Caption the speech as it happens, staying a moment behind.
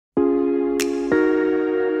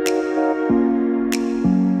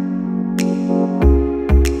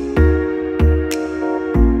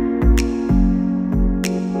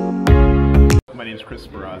Chris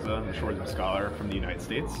Barraza. I'm a Schwarzman Scholar from the United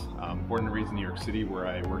States. Born and raised in New York City, where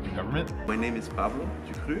I worked in government. My name is Pablo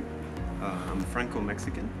Ducru. I'm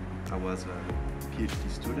Franco-Mexican. I was a PhD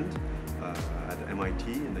student at MIT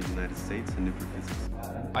in the United States in nuclear physics.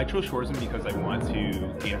 I chose Schwarzman because I wanted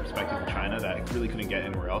to gain a perspective of China that I really couldn't get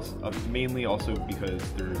anywhere else. Mainly also because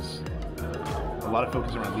there's a lot of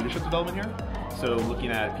focus around leadership development here. So looking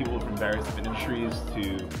at people from various different industries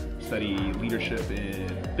to study leadership in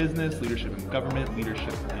business, leadership in government,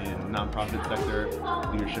 leadership in nonprofit sector,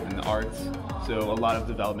 leadership in the arts. So a lot of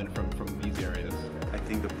development from these areas. I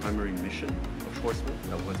think the primary mission of Schwarzman,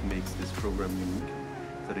 that what makes this program unique,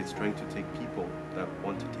 is that it's trying to take people that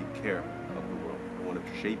want to take care of the world, that want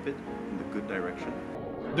to shape it in the good direction.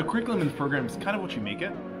 The curriculum in the program is kind of what you make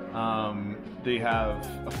it. They have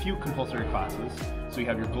a few compulsory classes. So you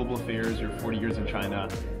have your global affairs, your 40 years in China,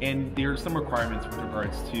 and there are some requirements with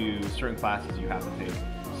regards to certain classes you have to take.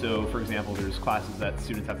 So for example, there's classes that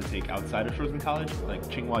students have to take outside of Schwarzman College, like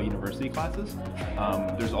Tsinghua University classes.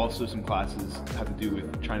 There's also some classes that have to do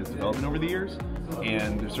with China's development over the years,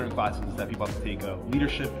 and there's certain classes that people have to take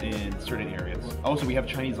leadership in certain areas. Also, we have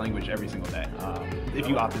Chinese language every single day. If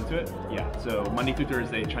you opt into it, yeah. So Monday through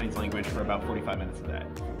Thursday, Chinese language for about 45 minutes a day.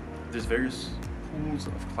 There's various pools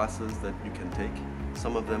of classes that you can take.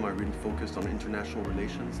 Some of them are really focused on international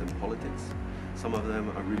relations and politics. Some of them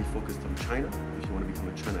are really focused on China. If you want to become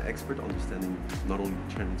a China expert, understanding not only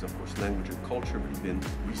Chinese, of course, language and culture, but even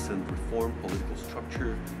recent reform, political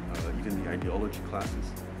structure, even the ideology classes,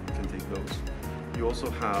 you can take those. You also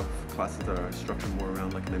have classes that are structured more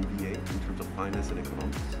around like an MBA in terms of finance and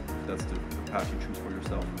economics. That's the path you choose for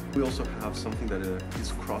yourself. We also have something that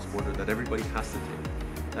is cross-border that everybody has to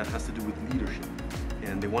take, that has to do with leadership.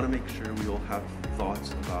 And they want to make sure we all have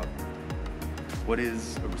thoughts about what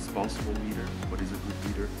is a responsible leader, what is a good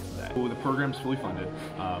leader. So the program's fully funded.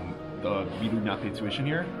 We do not pay tuition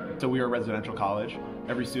here. So we are a residential college.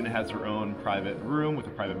 Every student has their own private room with a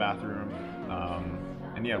private bathroom.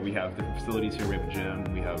 And yeah, we have different facilities here. We have a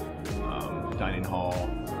gym, we have dining hall,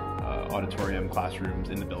 auditorium, classrooms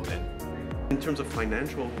in the building. In terms of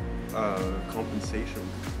financial compensation,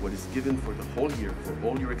 what is given for the whole year, for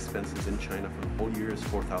all your expenses in China for the whole year is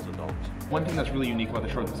 $4,000. One thing that's really unique about the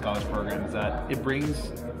Schwarzman College program is that it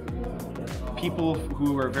brings people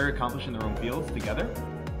who are very accomplished in their own fields together.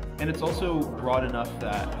 And it's also broad enough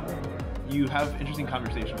that you have interesting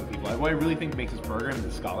conversations with people. What I really think makes this program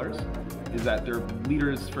the scholars is that they're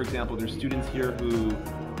leaders. For example, there's students here who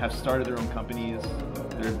have started their own companies.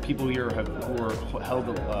 There are people here who are held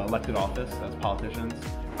elected office as politicians.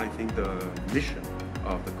 I think the mission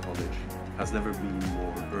of the college has never been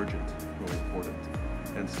more urgent, more important.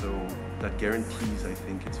 And so that guarantees, I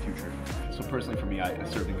think, its future. So personally for me, I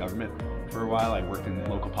served in government for a while. I worked in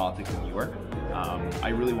local politics in New York. I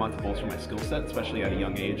really want to bolster my skill set, especially at a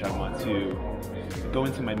young age. I want to go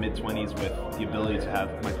into my mid-20s with the ability to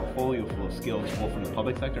have my portfolio full of skills, both from the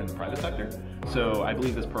public sector and the private sector. So I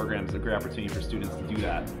believe this program is a great opportunity for students to do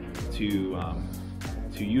that,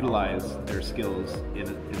 to utilize their skills in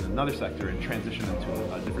another sector and transition them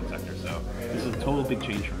to a different sector. So this is a total big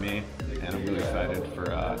change for me, and I'm really excited for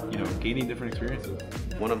gaining different experiences.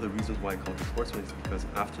 One of the reasons why I call it Schwarzman is because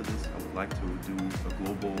after this I would like to do a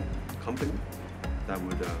global company that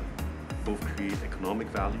would both create economic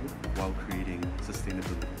value while creating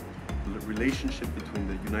sustainability. The relationship between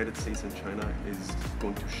the United States and China is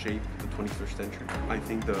going to shape the 21st century. I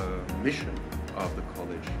think the mission of the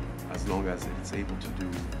college, as long as it's able to do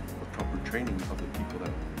a proper training of the people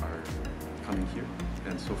that are coming here,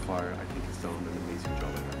 and so far I think it's done an amazing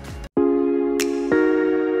job at that.